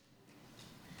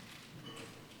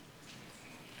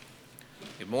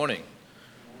morning.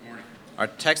 Our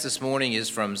text this morning is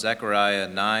from Zechariah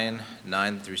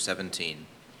 9 through 17.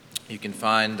 You can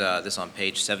find this on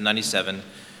page 797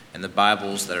 in the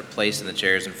Bibles that are placed in the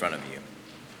chairs in front of you.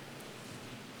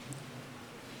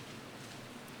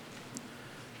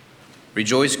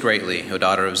 Rejoice greatly, O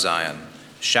daughter of Zion.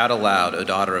 Shout aloud, O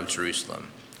daughter of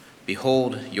Jerusalem.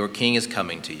 Behold, your king is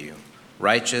coming to you.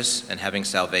 Righteous and having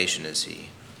salvation is he,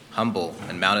 humble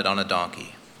and mounted on a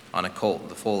donkey, on a colt,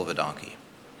 the foal of a donkey.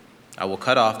 I will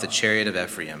cut off the chariot of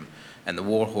Ephraim and the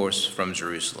war horse from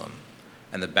Jerusalem,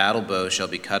 and the battle bow shall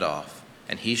be cut off,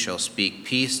 and he shall speak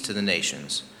peace to the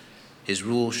nations. His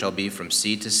rule shall be from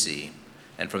sea to sea,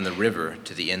 and from the river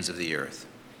to the ends of the earth.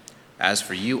 As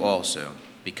for you also,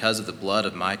 because of the blood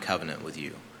of my covenant with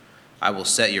you, I will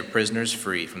set your prisoners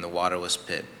free from the waterless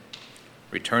pit.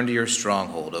 Return to your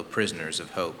stronghold, O prisoners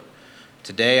of hope.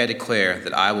 Today I declare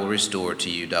that I will restore to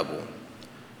you double.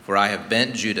 For I have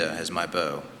bent Judah as my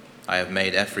bow. I have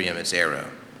made Ephraim its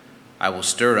arrow. I will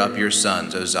stir up your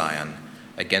sons, O Zion,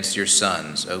 against your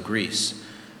sons, O Greece,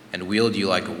 and wield you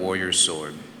like a warrior's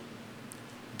sword.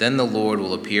 Then the Lord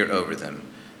will appear over them,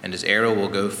 and his arrow will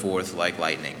go forth like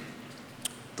lightning.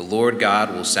 The Lord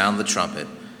God will sound the trumpet,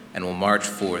 and will march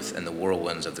forth in the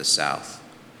whirlwinds of the south.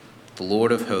 The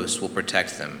Lord of hosts will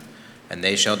protect them, and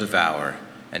they shall devour,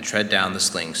 and tread down the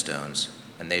sling stones,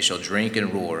 and they shall drink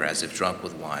and roar as if drunk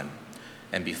with wine,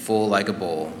 and be full like a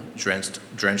bowl,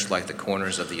 drenched like the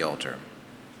corners of the altar.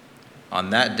 On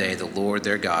that day the Lord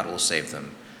their God will save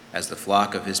them, as the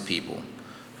flock of his people.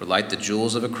 For like the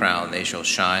jewels of a crown they shall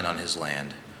shine on his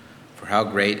land. For how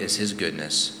great is his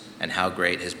goodness, and how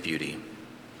great his beauty.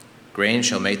 Grain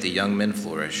shall make the young men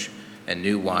flourish, and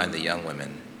new wine the young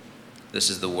women. This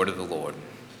is the word of the Lord.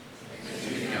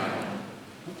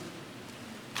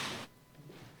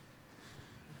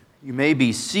 You may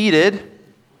be seated.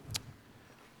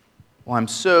 Well, I'm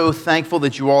so thankful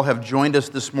that you all have joined us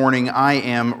this morning. I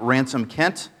am Ransom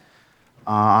Kent.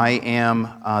 I am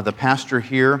the pastor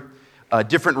here.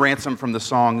 Different Ransom from the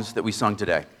songs that we sung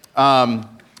today.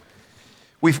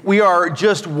 We are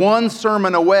just one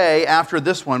sermon away after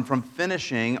this one from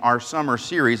finishing our summer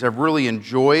series. I've really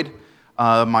enjoyed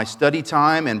my study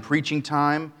time and preaching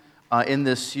time in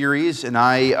this series, and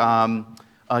I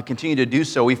continue to do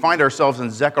so. We find ourselves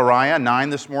in Zechariah 9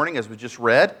 this morning, as we just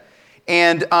read.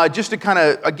 And just to kind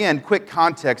of, again, quick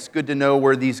context, good to know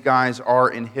where these guys are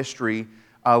in history.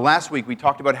 Last week we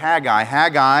talked about Haggai.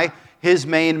 Haggai, his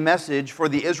main message for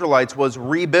the Israelites was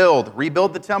rebuild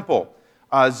the temple.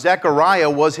 Zechariah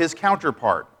was his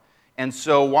counterpart. And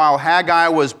so while Haggai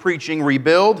was preaching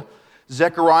rebuild,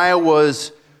 Zechariah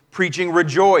was preaching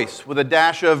rejoice with a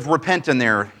dash of repent in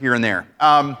there, here and there.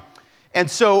 And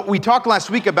so we talked last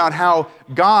week about how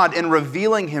God, in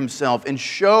revealing himself and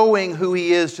showing who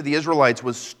he is to the Israelites,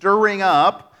 was stirring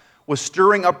up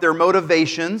their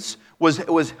motivations,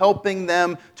 was helping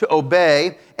them to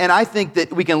obey. And I think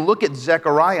that we can look at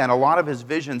Zechariah and a lot of his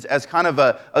visions as kind of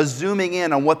a zooming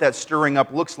in on what that stirring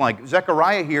up looks like.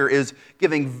 Zechariah here is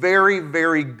giving very,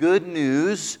 very good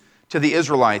news to the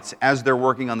Israelites as they're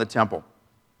working on the temple.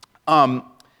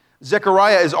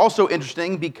 Zechariah is also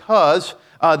interesting because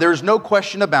there's no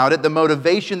question about it. The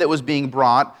motivation that was being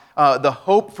brought, the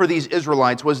hope for these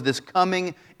Israelites was this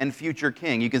coming and future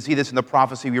king. You can see this in the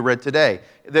prophecy we read today.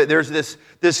 There's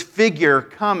this figure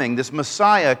coming, this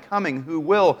Messiah coming who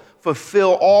will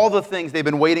fulfill all the things they've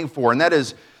been waiting for. And that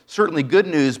is certainly good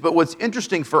news. But what's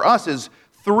interesting for us is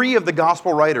 3 of the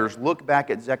gospel writers look back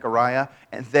at Zechariah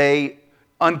and they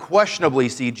unquestionably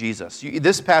see Jesus.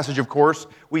 This passage, of course,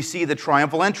 we see the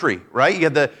triumphal entry, right? You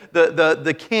have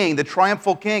the king, the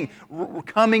triumphal king,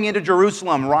 coming into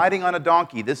Jerusalem, riding on a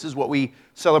donkey. This is what we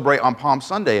celebrate on Palm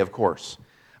Sunday, of course.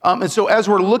 And so as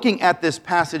we're looking at this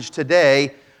passage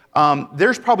today,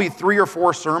 there's probably 3 or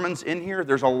 4 sermons in here.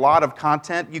 There's a lot of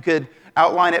content. You could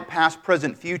outline it past,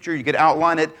 present, future. You could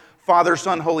outline it Father,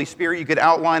 Son, Holy Spirit. You could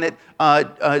outline it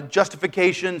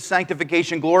justification,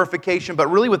 sanctification, glorification. But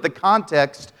really with the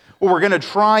context, what we're going to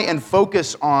try and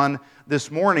focus on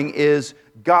this morning is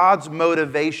God's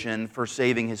motivation for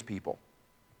saving his people.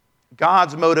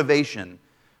 God's motivation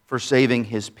for saving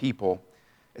his people.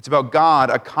 It's about God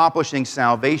accomplishing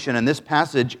salvation. And this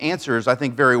passage answers, I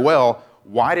think, very well,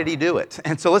 why did he do it?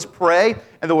 And so let's pray,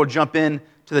 and then we'll jump in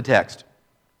to the text.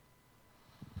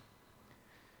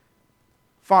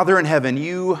 Father in heaven,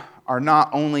 you are not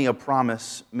only a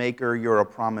promise maker, you're a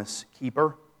promise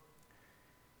keeper.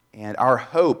 And our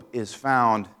hope is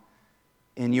found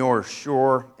in your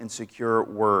sure and secure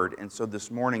word. And so this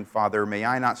morning, Father, may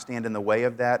I not stand in the way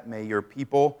of that. May your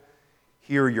people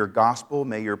hear your gospel.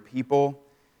 May your people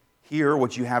hear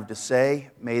what you have to say.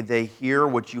 May they hear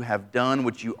what you have done,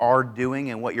 what you are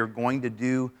doing, and what you're going to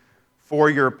do for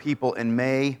your people. And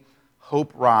may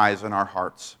hope rise in our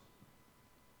hearts.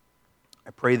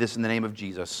 I pray this in the name of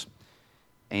Jesus.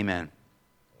 Amen.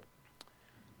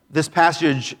 This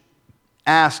passage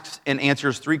asks and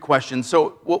answers three questions.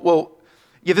 So,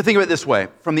 you have to think of it this way.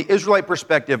 From the Israelite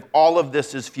perspective, all of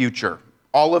this is future.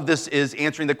 All of this is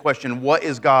answering the question, what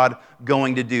is God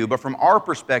going to do? But from our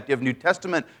perspective, New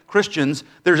Testament Christians,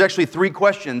 there's actually three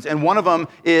questions. And one of them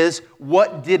is,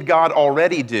 what did God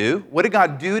already do? What did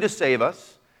God do to save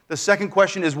us? The second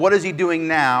question is, what is He doing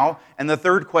now? And the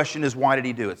third question is, why did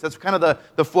He do it? So that's kind of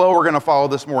the flow we're going to follow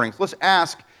this morning. So let's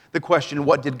ask the question,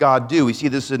 what did God do? We see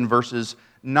this in verses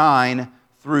 9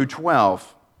 through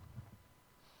 12.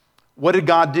 What did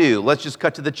God do? Let's just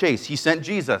cut to the chase. He sent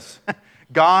Jesus.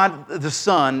 God the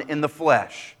Son in the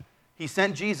flesh. He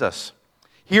sent Jesus.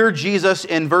 Here Jesus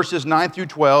in verses 9 through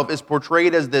 12 is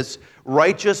portrayed as this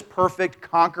righteous, perfect,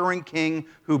 conquering king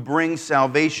who brings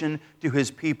salvation to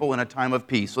His people in a time of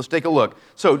peace. Let's take a look.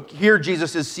 So here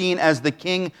Jesus is seen as the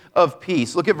King of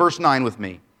peace. Look at verse 9 with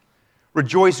me.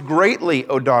 Rejoice greatly,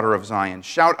 O daughter of Zion.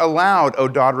 Shout aloud, O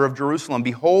daughter of Jerusalem.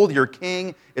 Behold, your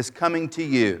king is coming to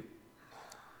you.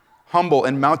 Humble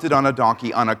and mounted on a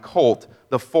donkey, on a colt,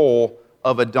 the foal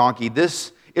of a donkey.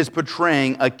 This is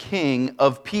portraying a king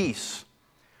of peace.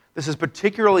 This is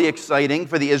particularly exciting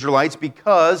for the Israelites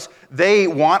because they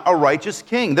want a righteous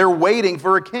king. They're waiting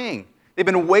for a king. They've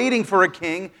been waiting for a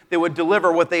king that would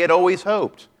deliver what they had always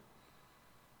hoped.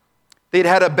 They'd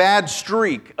had a bad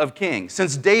streak of kings.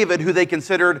 Since David, who they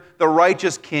considered the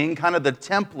righteous king, kind of the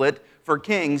template for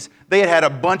kings, they had had a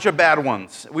bunch of bad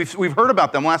ones. We've heard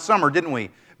about them last summer, didn't we?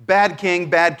 Bad king,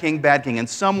 bad king, bad king. In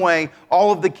some way,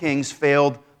 all of the kings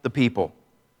failed the people.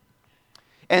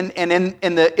 And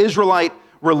in the Israelite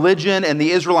religion and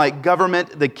the Israelite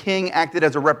government, the king acted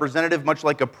as a representative, much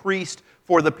like a priest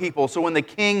for the people. So when the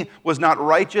king was not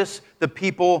righteous, the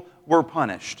people were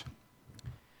punished.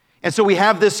 And so we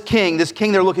have this king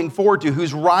they're looking forward to,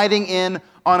 who's riding in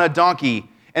on a donkey.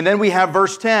 And then we have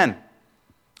verse 10.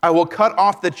 I will cut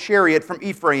off the chariot from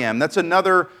Ephraim. That's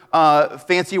another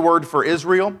fancy word for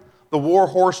Israel. The war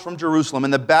horse from Jerusalem.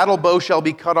 And the battle bow shall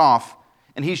be cut off,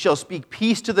 and he shall speak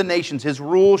peace to the nations. His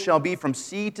rule shall be from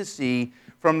sea to sea,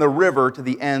 from the river to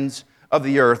the ends of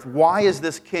the earth. Why is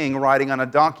this king riding on a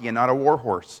donkey and not a war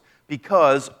horse?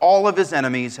 Because all of his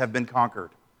enemies have been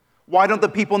conquered. Why don't the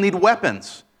people need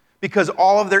weapons? Because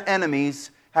all of their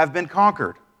enemies have been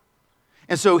conquered.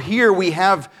 And so here we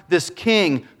have this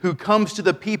king who comes to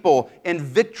the people in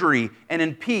victory and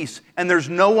in peace, and there's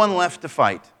no one left to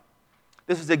fight.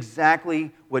 This is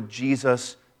exactly what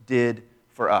Jesus did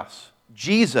for us.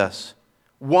 Jesus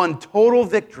won total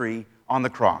victory on the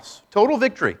cross. Total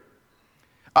victory.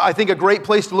 I think a great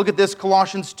place to look at this,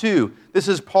 Colossians 2. This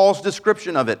is Paul's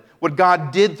description of it, what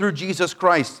God did through Jesus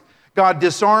Christ. God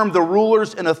disarmed the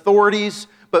rulers and authorities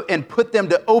and put them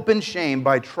to open shame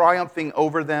by triumphing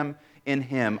over them in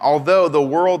Him. Although the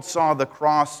world saw the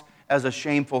cross as a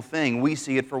shameful thing, we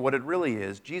see it for what it really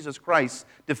is. Jesus Christ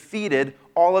defeated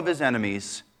all of His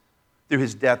enemies through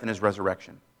His death and His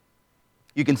resurrection.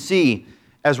 You can see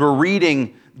as we're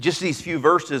reading just these few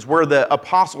verses where the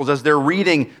apostles, as they're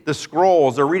reading the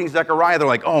scrolls, they're reading Zechariah, they're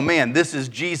like, oh man, this is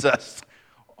Jesus.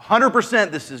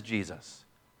 100% this is Jesus.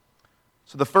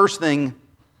 So the first thing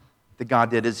that God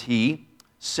did is He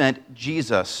sent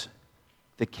Jesus,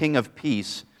 the King of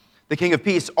Peace. The King of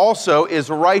Peace also is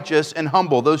righteous and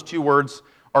humble. Those two words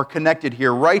are connected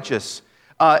here. Righteous.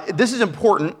 This is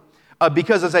important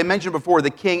because, as I mentioned before, the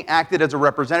king acted as a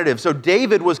representative. So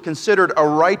David was considered a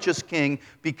righteous king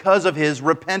because of his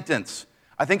repentance.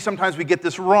 I think sometimes we get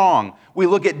this wrong. We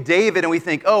look at David and we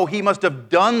think, oh, he must have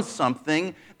done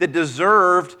something that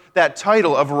deserved that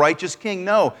title of righteous king.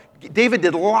 No, David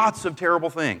did lots of terrible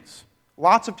things.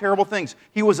 Lots of terrible things.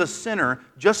 He was a sinner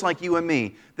just like you and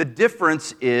me. The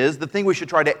difference is, the thing we should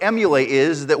try to emulate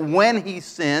is that when he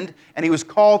sinned and he was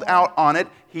called out on it,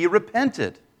 he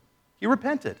repented. He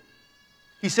repented.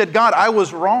 He said, God, I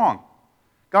was wrong.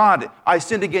 God, I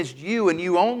sinned against you and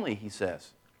you only, he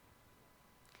says.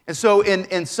 And so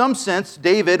in some sense,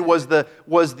 David was the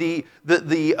marker,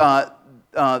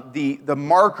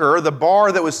 the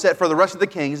bar that was set for the rest of the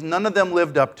kings. None of them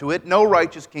lived up to it. No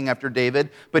righteous king after David.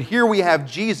 But here we have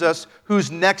Jesus,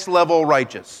 who's next level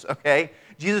righteous, okay?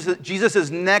 Jesus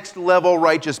is next level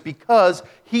righteous because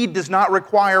he does not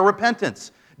require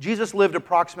repentance. Jesus lived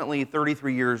approximately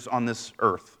 33 years on this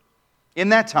earth. In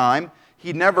that time,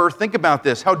 he never, think about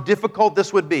this, how difficult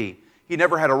this would be. He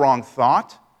never had a wrong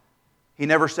thought. He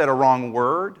never said a wrong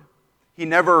word. He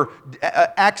never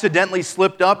accidentally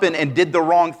slipped up and did the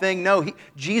wrong thing. No,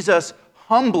 Jesus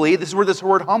humbly, this is where this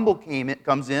word humble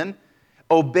comes in,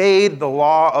 obeyed the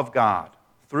law of God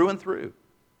through and through.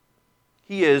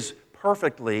 He is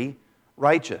perfectly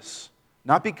righteous.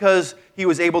 Not because he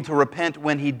was able to repent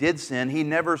when he did sin. He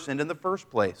never sinned in the first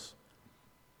place.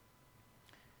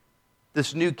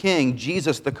 This new king,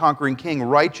 Jesus the conquering king,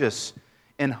 righteous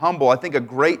and humble. I think a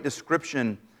great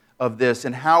description of this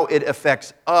and how it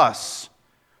affects us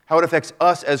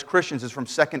as Christians is from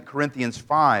 2 Corinthians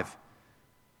 5.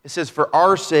 It says, "For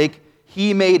our sake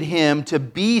he made him to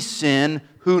be sin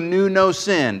who knew no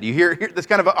sin." Do you hear this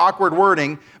kind of awkward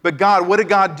wording? But God, what did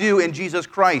God do in Jesus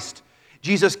Christ?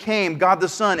 Jesus came, God the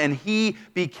Son, and he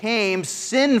became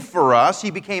sin for us. He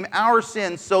became our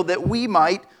sin so that we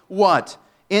might, what?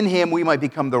 In him we might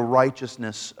become the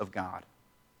righteousness of God.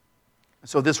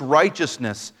 So this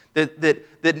righteousness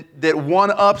that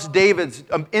one-ups David's,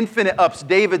 infinite ups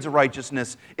David's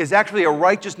righteousness is actually a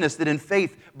righteousness that in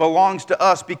faith belongs to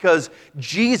us because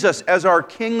Jesus, as our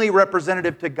kingly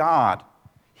representative to God,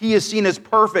 he is seen as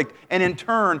perfect, and in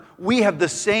turn, we have the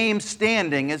same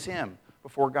standing as him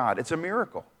before God. It's a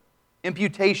miracle.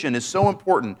 Imputation is so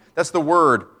important. That's the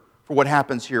word for what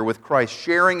happens here with Christ,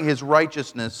 sharing his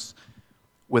righteousness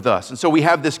with us. And so we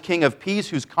have this King of peace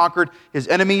who's conquered his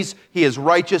enemies. He is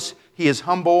righteous. He is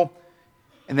humble.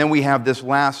 And then we have this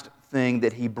last thing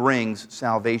that he brings,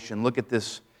 salvation. Look at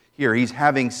this here. He's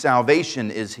having salvation,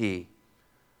 is he.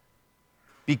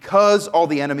 Because all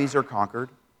the enemies are conquered,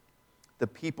 the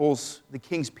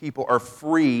king's people are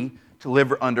free to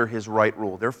live under his right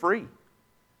rule. They're free.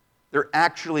 They're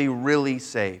actually really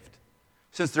saved.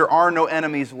 Since there are no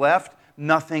enemies left,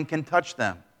 nothing can touch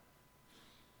them.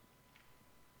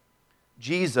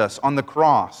 Jesus on the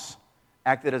cross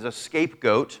acted as a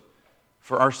scapegoat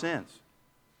for our sins.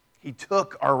 He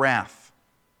took our wrath.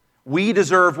 We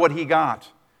deserve what he got.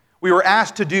 We were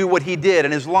asked to do what he did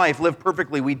in his life, live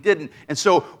perfectly. We didn't. And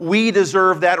so we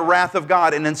deserve that wrath of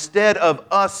God. And instead of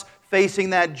us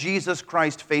facing that, Jesus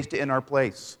Christ faced it in our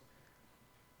place.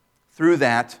 Through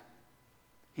that,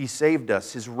 he saved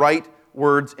us. His right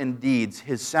words and deeds,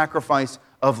 his sacrifice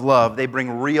of love, they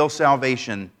bring real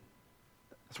salvation.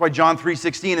 That's why John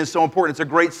 3:16 is so important. It's a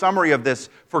great summary of this.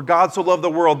 For God so loved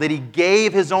the world that he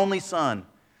gave his only Son,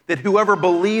 that whoever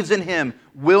believes in him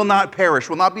will not perish,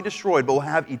 will not be destroyed, but will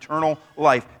have eternal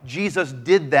life. Jesus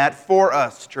did that for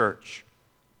us, church.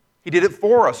 He did it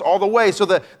for us all the way. So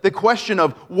the question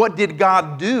of what did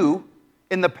God do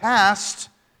in the past,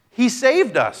 he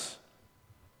saved us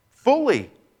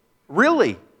fully,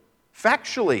 really,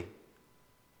 factually,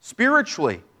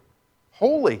 spiritually,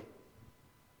 wholly.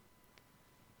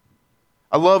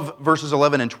 I love verses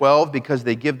 11 and 12 because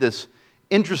they give this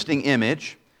interesting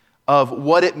image of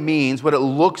what it means, what it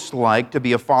looks like to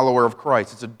be a follower of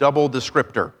Christ. It's a double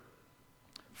descriptor.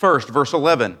 First, verse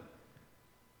 11.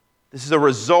 This is a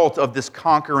result of this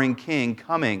conquering king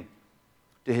coming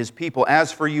to his people.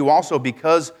 As for you also,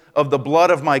 because of the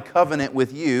blood of my covenant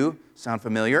with you, sound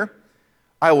familiar?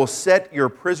 I will set your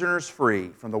prisoners free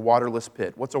from the waterless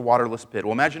pit. What's a waterless pit?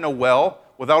 Well, imagine a well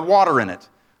without water in it.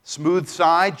 Smooth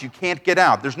sides, you can't get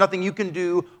out. There's nothing you can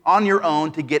do on your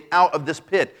own to get out of this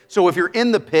pit. So if you're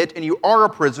in the pit and you are a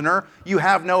prisoner, you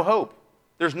have no hope.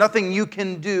 There's nothing you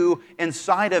can do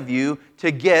inside of you to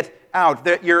get out.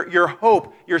 Your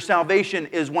hope, your salvation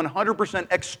is 100%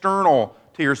 external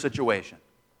to your situation.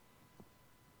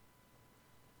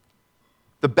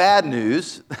 The bad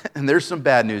news, and there's some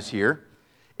bad news here,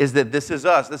 is that this is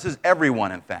us. This is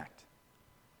everyone, in fact.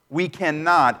 We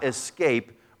cannot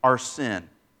escape our sin.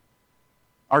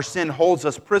 Our sin holds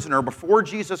us prisoner. Before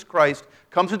Jesus Christ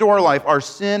comes into our life, our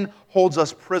sin holds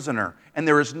us prisoner, and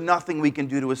there is nothing we can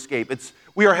do to escape.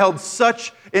 We are held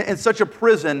in such a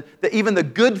prison that even the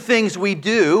good things we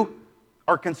do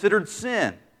are considered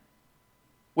sin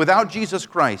without Jesus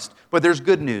Christ. But there's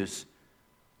good news.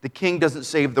 The king doesn't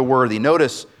save the worthy.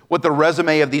 Notice what the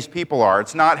resume of these people are.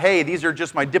 It's not, hey, these are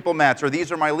just my diplomats or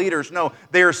these are my leaders. No,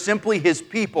 they are simply his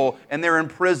people, and they're in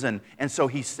prison, and so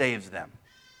he saves them.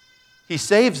 He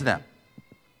saves them.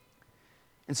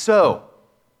 And so,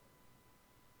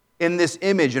 in this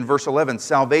image in verse 11,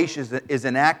 salvation is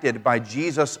enacted by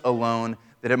Jesus alone,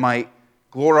 that it might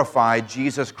glorify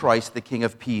Jesus Christ, the King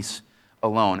of peace,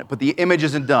 alone. But the image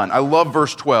isn't done. I love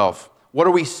verse 12. What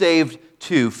are we saved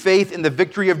to? Faith in the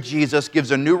victory of Jesus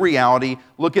gives a new reality.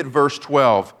 Look at verse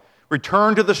 12.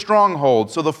 Return to the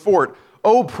stronghold, so the fort.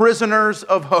 O prisoners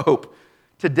of hope,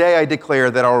 today I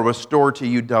declare that I will restore to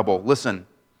you double. Listen.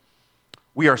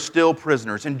 we are still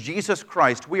prisoners. In Jesus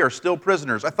Christ, we are still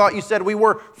prisoners. I thought you said we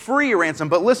were free, ransom,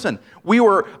 but listen, we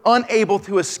were unable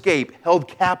to escape, held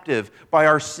captive by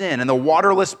our sin in the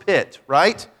waterless pit,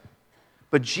 right?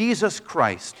 But Jesus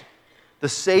Christ, the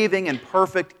saving and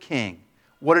perfect King,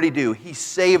 what did He do? He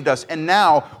saved us, and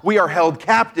now we are held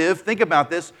captive. Think about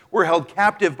this. We're held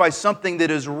captive by something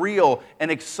that is real and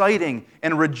exciting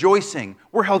and rejoicing.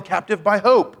 We're held captive by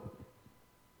hope.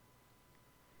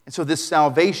 And so this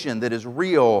salvation that is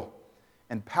real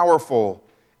and powerful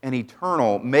and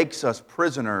eternal makes us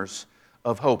prisoners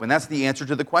of hope. And that's the answer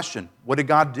to the question. What did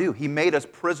God do? He made us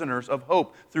prisoners of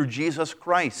hope through Jesus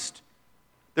Christ.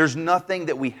 There's nothing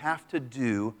that we have to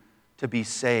do to be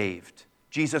saved.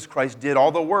 Jesus Christ did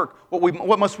all the work.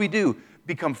 What must we do?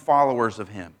 Become followers of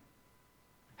Him.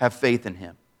 Have faith in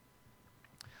Him.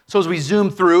 So as we zoom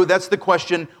through, that's the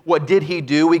question, what did He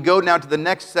do? We go now to the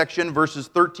next section, verses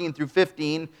 13 through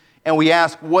 15, and we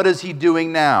ask, what is He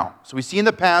doing now? So we see in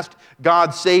the past,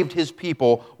 God saved His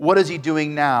people. What is He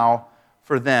doing now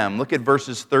for them? Look at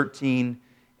verses 13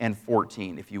 and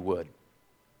 14, if you would.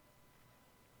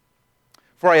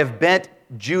 For I have bent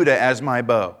Judah as my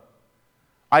bow.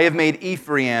 I have made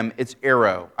Ephraim its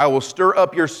arrow. I will stir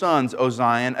up your sons, O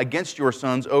Zion, against your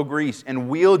sons, O Greece, and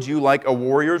wield you like a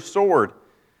warrior's sword.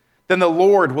 Then the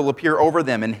Lord will appear over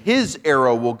them, and His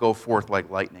arrow will go forth like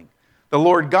lightning. The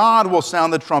Lord God will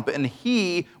sound the trumpet, and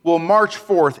He will march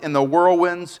forth in the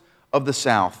whirlwinds of the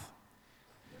south.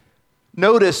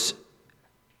 Notice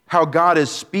how God is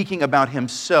speaking about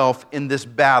Himself in this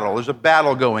battle. There's a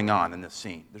battle going on in this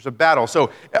scene. There's a battle.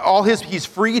 So He's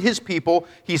freed His people.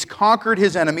 He's conquered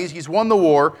His enemies. He's won the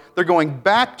war. They're going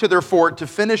back to their fort to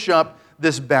finish up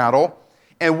this battle.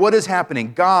 And what is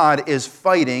happening? God is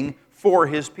fighting for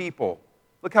His people.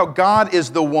 Look how God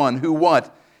is the one who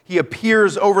what? He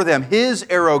appears over them. His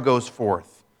arrow goes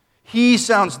forth. He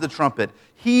sounds the trumpet.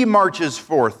 He marches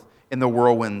forth in the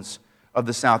whirlwinds of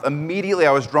the south. Immediately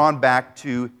I was drawn back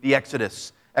to the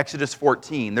Exodus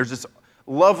 14. There's this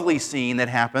lovely scene that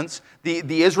happens.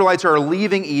 The Israelites are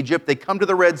leaving Egypt. They come to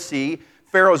the Red Sea.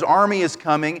 Pharaoh's army is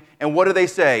coming. And what do they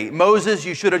say? Moses,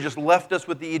 you should have just left us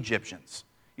with the Egyptians.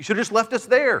 You should have just left us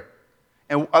there.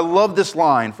 And I love this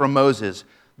line from Moses.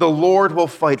 The Lord will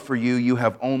fight for you. You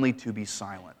have only to be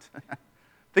silent.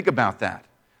 Think about that.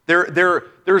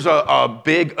 There's a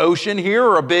big ocean here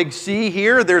or a big sea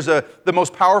here. There's the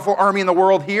most powerful army in the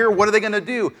world here. What are they going to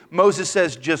do? Moses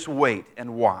says, just wait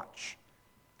and watch.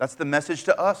 That's the message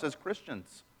to us as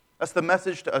Christians. That's the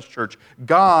message to us, church.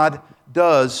 God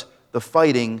does the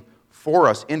fighting for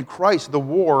us. In Christ, the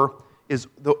war is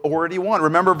already won.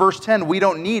 Remember verse 10, we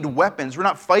don't need weapons. We're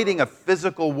not fighting a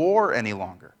physical war any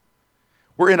longer.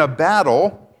 We're in a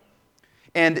battle,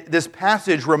 and this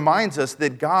passage reminds us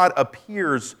that God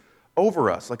appears over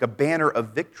us like a banner of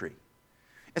victory.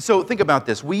 And so think about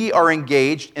this. We are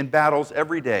engaged in battles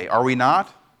every day, are we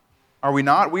not? Are we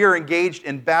not? We are engaged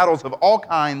in battles of all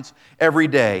kinds every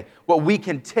day. What we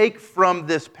can take from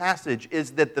this passage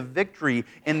is that the victory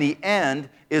in the end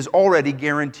is already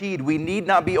guaranteed. We need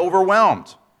not be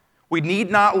overwhelmed. We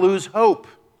need not lose hope.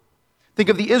 Think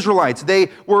of the Israelites. They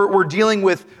were dealing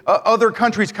with other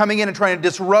countries coming in and trying to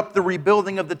disrupt the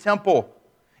rebuilding of the temple.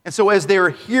 And so as they're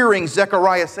hearing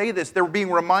Zechariah say this, they're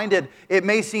being reminded, it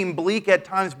may seem bleak at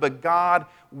times, but God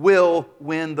will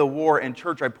win the war. And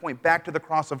church, I point back to the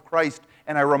cross of Christ,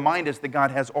 and I remind us that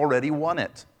God has already won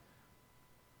it.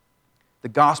 The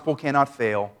gospel cannot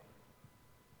fail.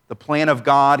 The plan of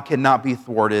God cannot be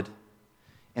thwarted.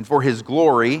 And for His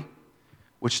glory,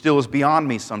 which still is beyond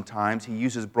me sometimes, He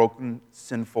uses broken,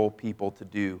 sinful people to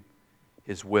do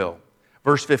His will.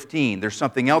 Verse 15, there's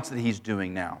something else that He's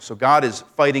doing now. So God is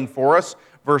fighting for us.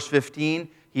 Verse 15,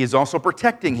 He is also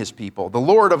protecting His people. The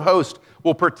Lord of hosts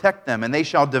will protect them, and they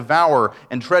shall devour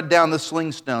and tread down the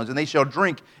sling stones, and they shall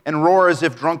drink and roar as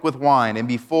if drunk with wine, and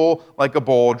be full like a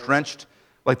bowl, drenched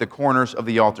like the corners of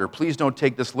the altar. Please don't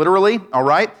take this literally, all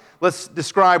right? Let's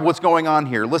describe what's going on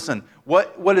here. Listen,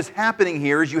 what is happening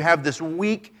here is you have this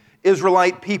weak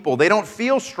Israelite people. They don't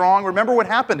feel strong. Remember what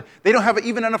happened. They don't have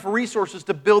even enough resources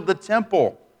to build the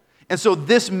temple. And so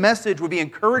this message would be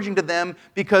encouraging to them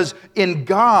because in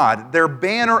God, their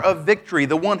banner of victory,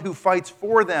 the one who fights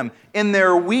for them, in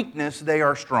their weakness, they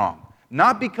are strong.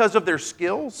 Not because of their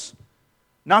skills,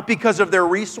 not because of their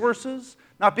resources,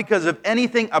 not because of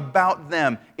anything about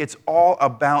them. It's all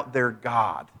about their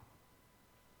God.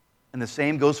 And the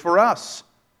same goes for us.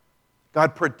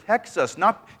 God protects us.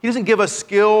 He doesn't give us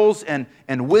skills and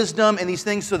wisdom and these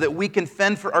things so that we can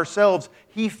fend for ourselves.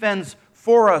 He fends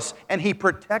for us and He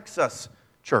protects us,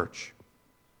 church.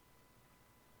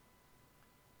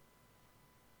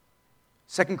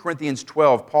 2 Corinthians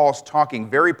 12, Paul's talking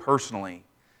very personally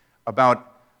about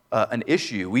an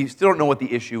issue. We still don't know what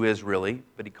the issue is really,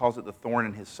 but he calls it the thorn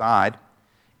in his side.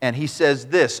 And he says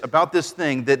this about this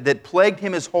thing that plagued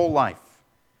him his whole life,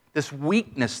 this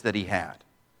weakness that he had.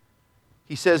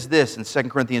 He says this in 2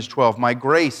 Corinthians 12, my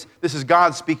grace, this is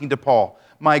God speaking to Paul,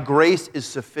 my grace is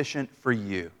sufficient for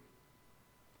you.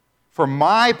 For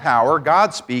my power,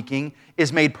 God speaking,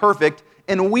 is made perfect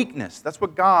in weakness. That's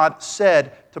what God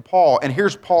said to Paul. And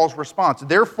here's Paul's response.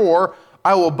 Therefore,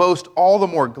 I will boast all the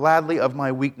more gladly of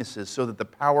my weaknesses so that the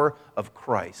power of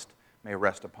Christ may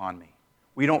rest upon me.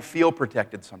 We don't feel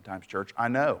protected sometimes, church, I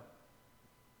know.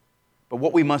 But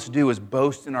what we must do is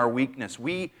boast in our weakness.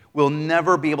 We will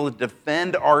never be able to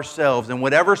defend ourselves in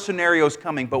whatever scenario is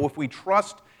coming, but if we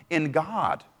trust in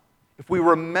God, if we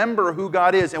remember who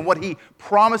God is and what He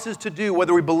promises to do,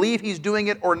 whether we believe He's doing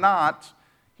it or not,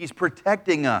 He's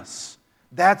protecting us.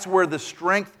 That's where the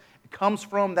strength comes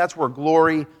from. That's where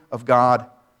glory of God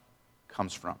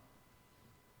comes from.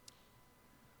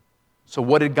 So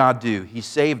what did God do? He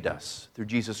saved us through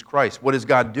Jesus Christ. What is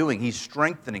God doing? He's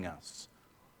strengthening us.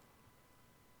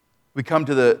 We come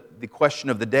to the question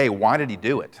of the day, why did He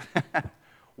do it?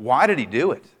 Why did He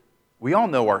do it? We all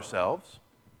know ourselves.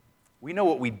 We know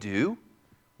what we do.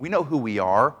 We know who we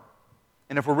are.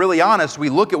 And if we're really honest, we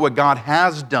look at what God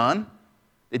has done.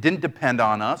 It didn't depend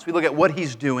on us. We look at what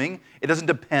He's doing. It doesn't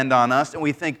depend on us. And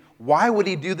we think, why would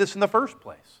He do this in the first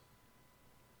place?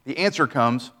 The answer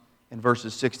comes in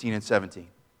verses 16 and 17.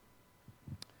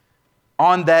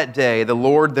 On that day, the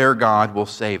Lord their God will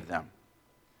save them,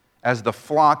 as the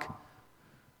flock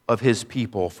of His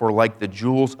people, for like the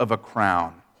jewels of a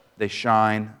crown, they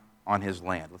shine on His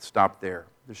land. Let's stop there.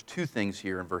 There's two things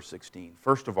here in verse 16.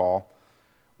 First of all,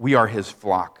 we are His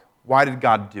flock. Why did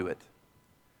God do it?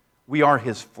 We are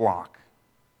His flock.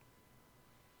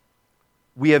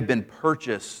 We have been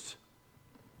purchased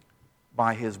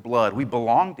by His blood. We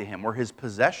belong to Him. We're His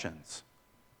possessions.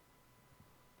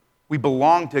 We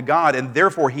belong to God, and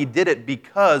therefore He did it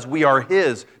because we are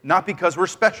His, not because we're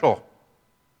special.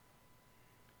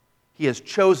 He has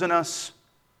chosen us,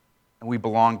 and we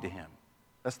belong to Him.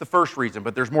 That's the first reason,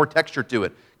 but there's more texture to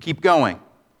it. Keep going.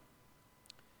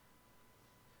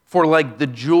 For like the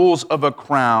jewels of a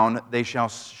crown, they shall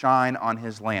shine on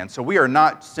His land. So we are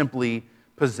not simply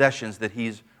possessions that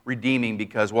He's redeeming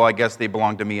because, well, I guess they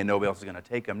belong to me and nobody else is going to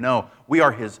take them. No, we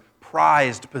are His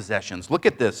prized possessions. Look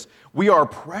at this. We are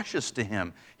precious to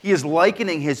Him. He is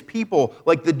likening His people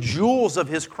like the jewels of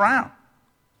His crown.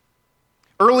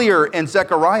 Earlier in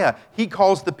Zechariah, He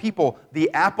calls the people the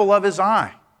apple of His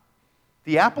eye.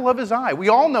 The apple of His eye. We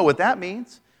all know what that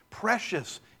means.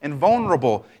 Precious and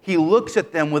vulnerable. He looks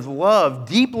at them with love,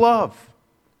 deep love.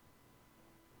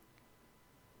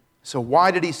 So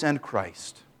why did He send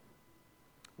Christ?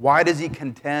 Why does He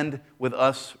contend with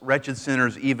us wretched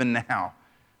sinners even now?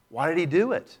 Why did He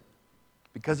do it?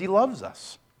 Because He loves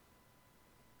us.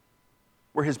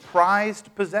 We're His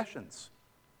prized possessions.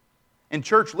 And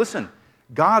church, listen,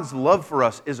 God's love for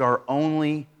us is our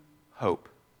only hope.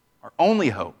 Our only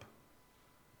hope.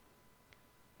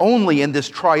 Only in this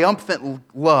triumphant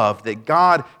love that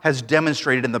God has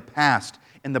demonstrated in the past,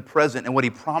 in the present, and what He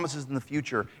promises in the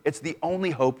future, it's the only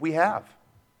hope we have.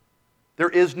 There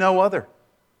is no other.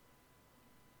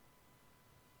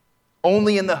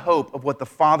 Only in the hope of what the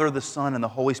Father, the Son, and the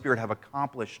Holy Spirit have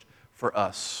accomplished for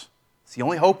us. It's the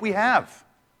only hope we have.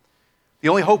 The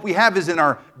only hope we have is in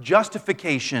our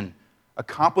justification,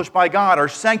 accomplished by God, our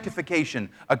sanctification,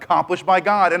 accomplished by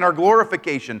God, and our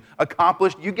glorification,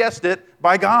 accomplished, you guessed it,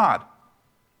 by God.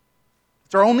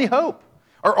 It's our only hope.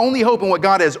 Our only hope in what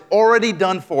God has already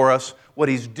done for us, what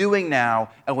He's doing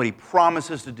now, and what He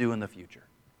promises to do in the future.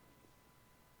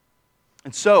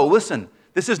 And so, listen,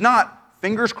 this is not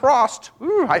fingers crossed,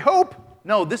 I hope.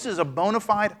 No, this is a bona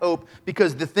fide hope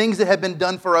because the things that have been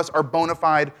done for us are bona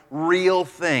fide, real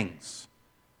things.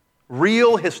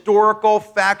 Real, historical,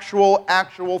 factual,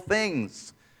 actual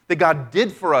things that God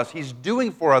did for us, He's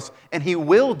doing for us, and He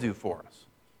will do for us.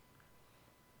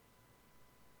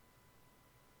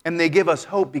 And they give us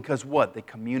hope because what? They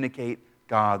communicate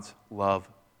God's love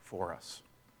for us.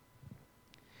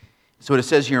 So it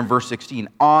says here in verse 16,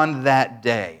 on that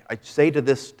day, I say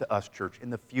to us, church,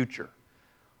 in the future,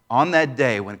 on that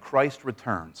day when Christ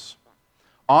returns,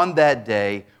 on that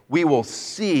day, we will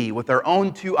see with our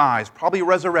own two eyes, probably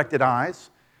resurrected eyes,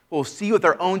 we'll see with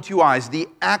our own two eyes the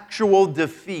actual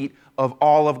defeat of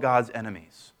all of God's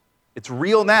enemies. It's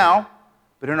real now,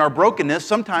 but in our brokenness,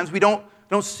 sometimes we don't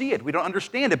see it, we don't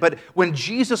understand it. But when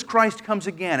Jesus Christ comes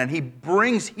again and He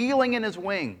brings healing in His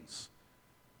wings,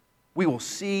 we will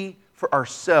see for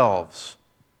ourselves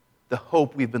the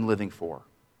hope we've been living for.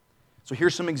 So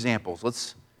here's some examples.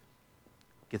 Let's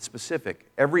get specific.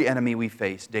 Every enemy we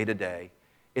face day to day,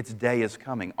 its day is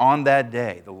coming. On that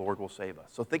day, the Lord will save us.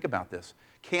 So think about this.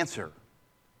 Cancer,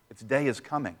 its day is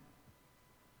coming.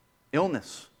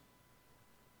 Illness,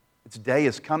 its day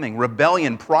is coming.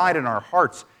 Rebellion, pride in our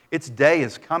hearts, its day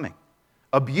is coming.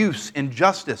 Abuse,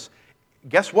 injustice,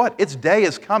 guess what? Its day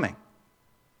is coming.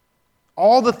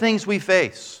 All the things we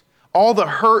face, all the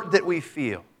hurt that we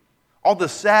feel, all the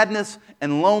sadness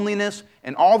and loneliness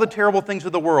and all the terrible things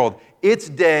of the world, its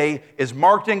day is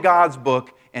marked in God's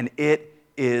book and it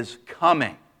is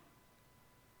coming.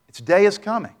 Its day is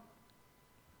coming.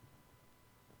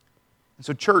 And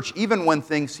so, church, even when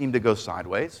things seem to go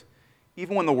sideways,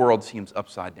 even when the world seems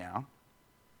upside down,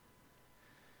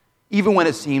 even when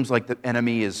it seems like the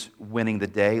enemy is winning the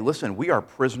day, listen, we are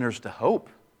prisoners to hope.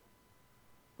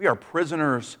 We are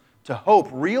prisoners to hope,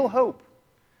 real hope.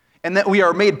 And that we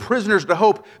are made prisoners to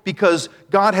hope because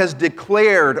God has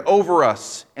declared over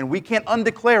us, and we can't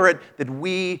undeclare it, that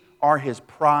we are His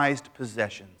prized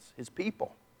possessions, His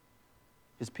people.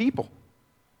 His people.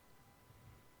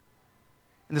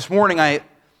 And this morning, I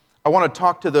want to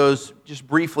talk to those, just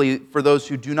briefly, for those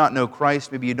who do not know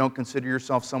Christ. Maybe you don't consider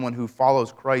yourself someone who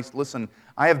follows Christ. Listen,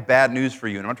 I have bad news for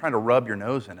you, and I'm not trying to rub your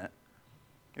nose in it.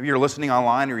 Maybe you're listening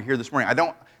online or you're here this morning.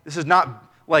 This is not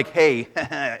like, hey,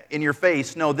 in your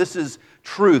face. No, this is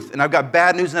truth. And I've got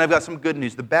bad news and I've got some good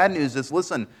news. The bad news is,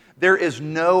 listen, there is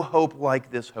no hope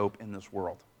like this hope in this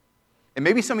world. And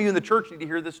maybe some of you in the church need to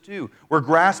hear this too.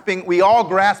 We all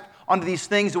grasp onto these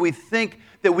things that we think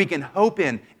that we can hope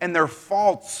in, and they're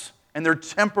false, and they're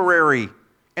temporary,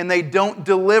 and they don't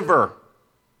deliver.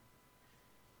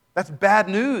 That's bad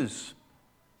news.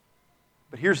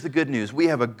 But here's the good news. We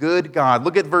have a good God.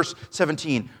 Look at verse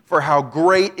 17. For how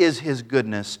great is His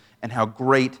goodness, and how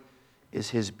great is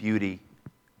His beauty.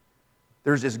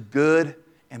 There's this good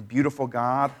and beautiful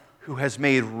God who has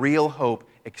made real hope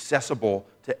accessible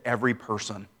to every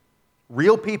person.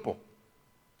 Real people.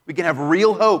 We can have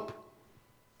real hope.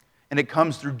 And it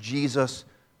comes through Jesus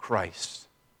Christ.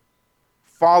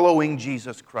 Following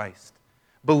Jesus Christ.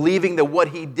 Believing that what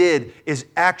He did is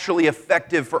actually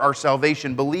effective for our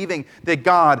salvation. Believing that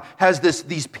God has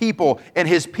these people, and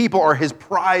His people are His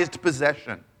prized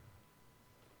possession.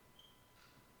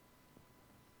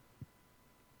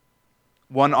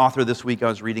 One author this week I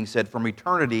was reading said, from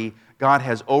eternity, God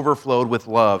has overflowed with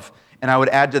love. And I would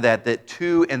add to that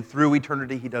to and through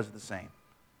eternity, He does the same.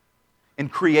 In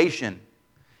creation,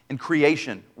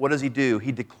 what does He do?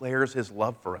 He declares His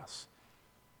love for us.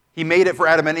 He made it for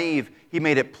Adam and Eve. He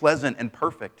made it pleasant and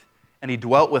perfect, and He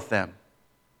dwelt with them.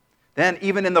 Then,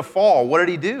 even in the fall, what did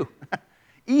He do?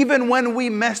 Even when we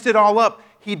messed it all up,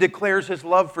 He declares His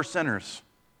love for sinners.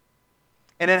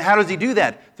 And then how does He do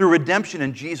that? Through redemption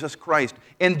in Jesus Christ.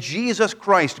 In Jesus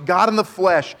Christ, God in the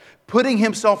flesh, putting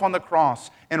Himself on the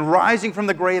cross and rising from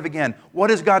the grave again.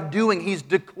 What is God doing? He's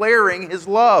declaring His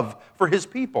love for His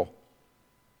people.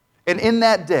 And in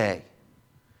that day,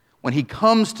 when He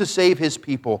comes to save His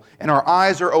people and our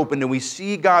eyes are opened and we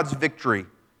see God's victory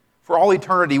for all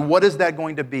eternity, what is that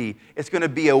going to be? It's going to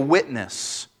be a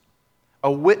witnessing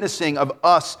of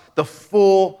us, the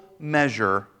full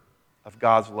measure of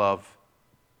God's love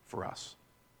for us.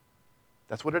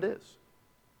 That's what it is.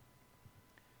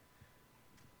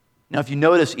 Now, if you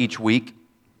notice each week,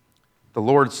 the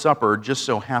Lord's Supper just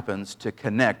so happens to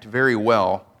connect very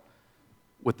well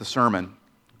with the sermon.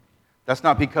 That's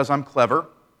not because I'm clever.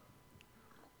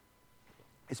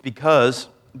 It's because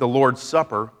the Lord's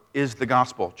Supper is the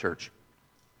gospel, church.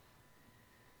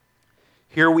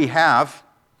 Here we have,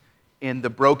 in the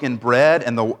broken bread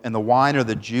and the wine or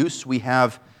the juice, we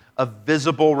have a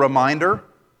visible reminder.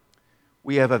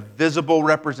 We have a visible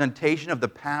representation of the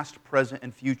past, present,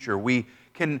 and future. We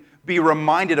can be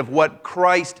reminded of what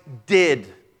Christ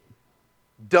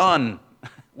done,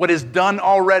 what is done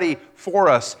already for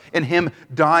us in Him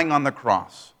dying on the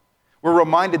cross. We're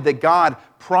reminded that God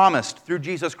promised through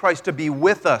Jesus Christ to be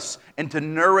with us and to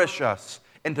nourish us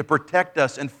and to protect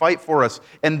us and fight for us.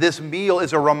 And this meal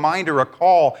is a reminder, a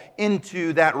call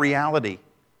into that reality.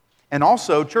 And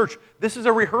also, church, this is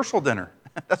a rehearsal dinner.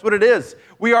 That's what it is.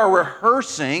 We are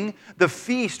rehearsing the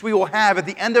feast we will have at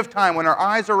the end of time when our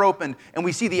eyes are opened and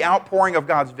we see the outpouring of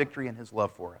God's victory and His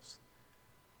love for us.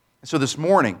 And so this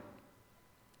morning,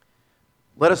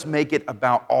 let us make it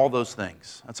about all those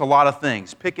things. That's a lot of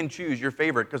things. Pick and choose your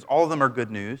favorite because all of them are good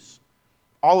news.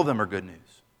 All of them are good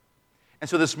news. And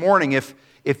so this morning, if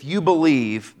you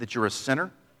believe that you're a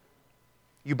sinner,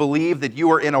 you believe that you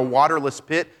are in a waterless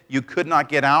pit, you could not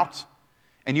get out,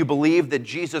 and you believe that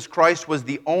Jesus Christ was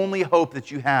the only hope that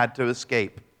you had to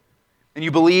escape, and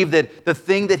you believe that the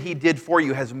thing that he did for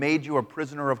you has made you a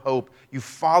prisoner of hope, you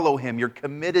follow him, you're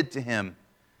committed to him,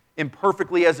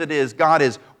 imperfectly as it is, God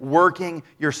is working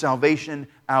your salvation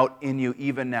out in you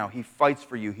even now. He fights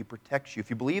for you, he protects you. If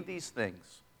you believe these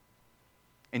things,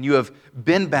 and you have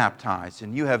been baptized,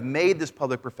 and you have made this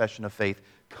public profession of faith,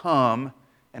 come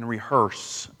and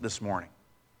rehearse this morning.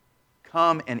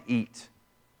 Come and eat.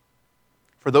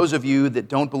 For those of you that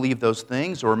don't believe those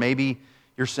things, or maybe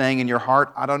you're saying in your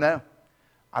heart, I don't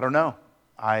know.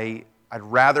 I'd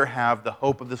rather have the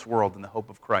hope of this world than the hope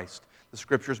of Christ. The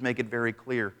Scriptures make it very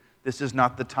clear. This is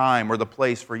not the time or the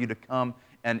place for you to come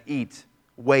and eat.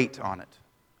 Wait on it.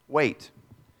 Wait.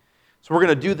 So we're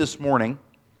going to do this morning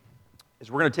is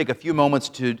we're going to take a few moments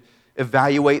to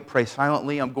evaluate, pray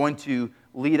silently. I'm going to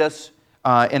lead us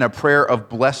in a prayer of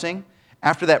blessing.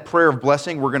 After that prayer of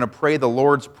blessing, we're going to pray the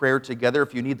Lord's Prayer together.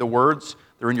 If you need the words,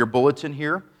 they're in your bulletin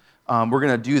here. We're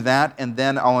going to do that, and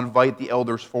then I'll invite the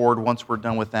elders forward once we're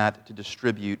done with that to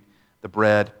distribute the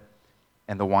bread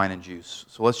and the wine and juice.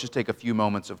 So let's just take a few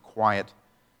moments of quiet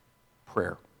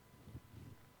prayer.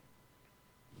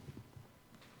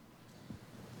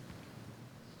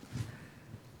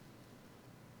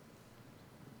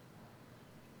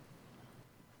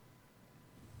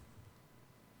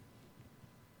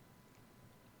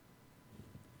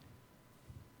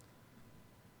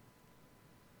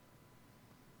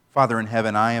 Father in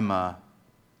heaven, I'm a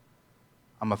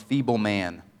feeble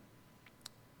man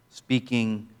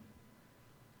speaking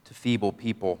to feeble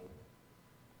people.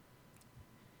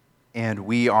 And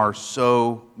we are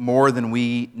so, more than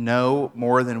we know,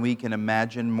 more than we can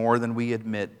imagine, more than we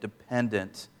admit,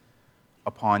 dependent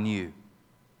upon you.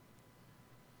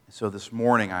 So this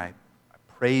morning I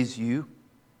praise you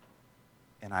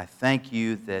and I thank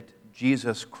you that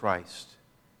Jesus Christ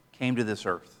came to this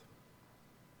earth,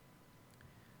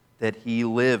 that he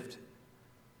lived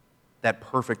that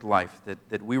perfect life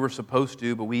that we were supposed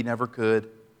to, but we never could.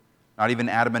 Not even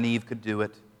Adam and Eve could do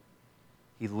it.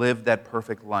 He lived that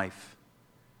perfect life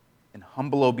in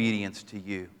humble obedience to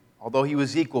you. Although he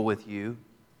was equal with you,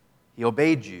 he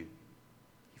obeyed you.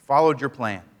 He followed your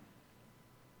plan.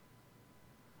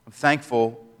 I'm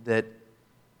thankful that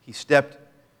he stepped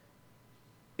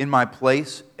in my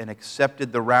place and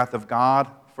accepted the wrath of God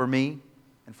for me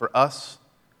and for us,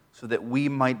 so that we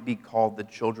might be called the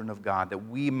children of God, that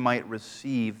we might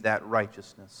receive that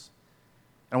righteousness.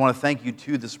 And I want to thank you,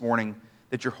 too, this morning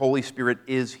that your Holy Spirit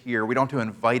is here. We don't have to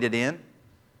invite it in.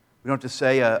 We don't have to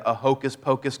say a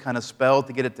hocus-pocus kind of spell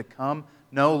to get it to come.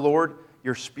 No, Lord,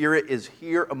 your Spirit is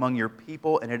here among your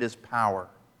people, and it is power.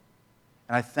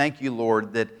 And I thank you,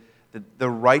 Lord, that the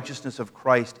righteousness of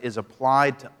Christ is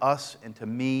applied to us and to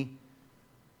me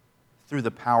through the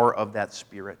power of that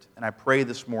Spirit. And I pray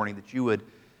this morning that you would,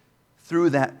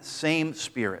 through that same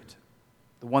Spirit,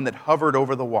 the one that hovered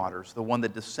over the waters, the one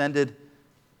that descended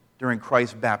during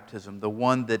Christ's baptism, the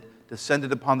one that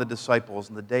descended upon the disciples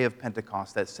on the day of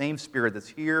Pentecost, that same Spirit that's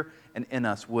here and in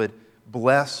us would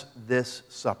bless this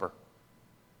supper.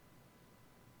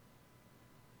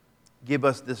 Give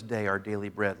us this day our daily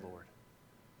bread, Lord.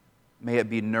 May it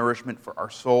be nourishment for our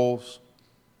souls.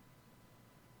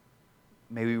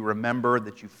 May we remember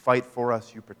that you fight for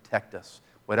us, you protect us.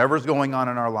 Whatever's going on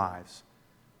in our lives,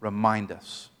 remind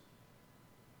us.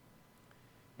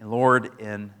 And Lord,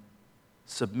 in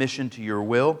submission to your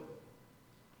will,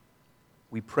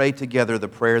 we pray together the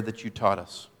prayer that you taught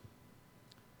us.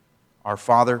 Our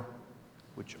Father,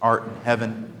 which art in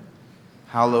heaven,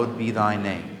 hallowed be thy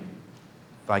name.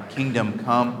 Thy kingdom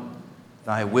come,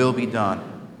 thy will be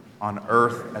done, on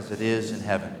earth as it is in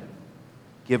heaven.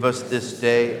 Give us this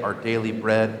day our daily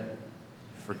bread.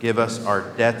 Forgive us our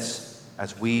debts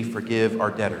as we forgive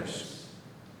our debtors.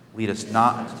 Lead us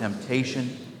not into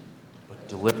temptation, but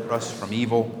deliver us from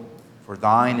evil. For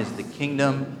thine is the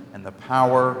kingdom and the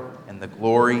power and the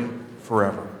glory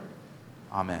forever.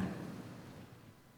 Amen.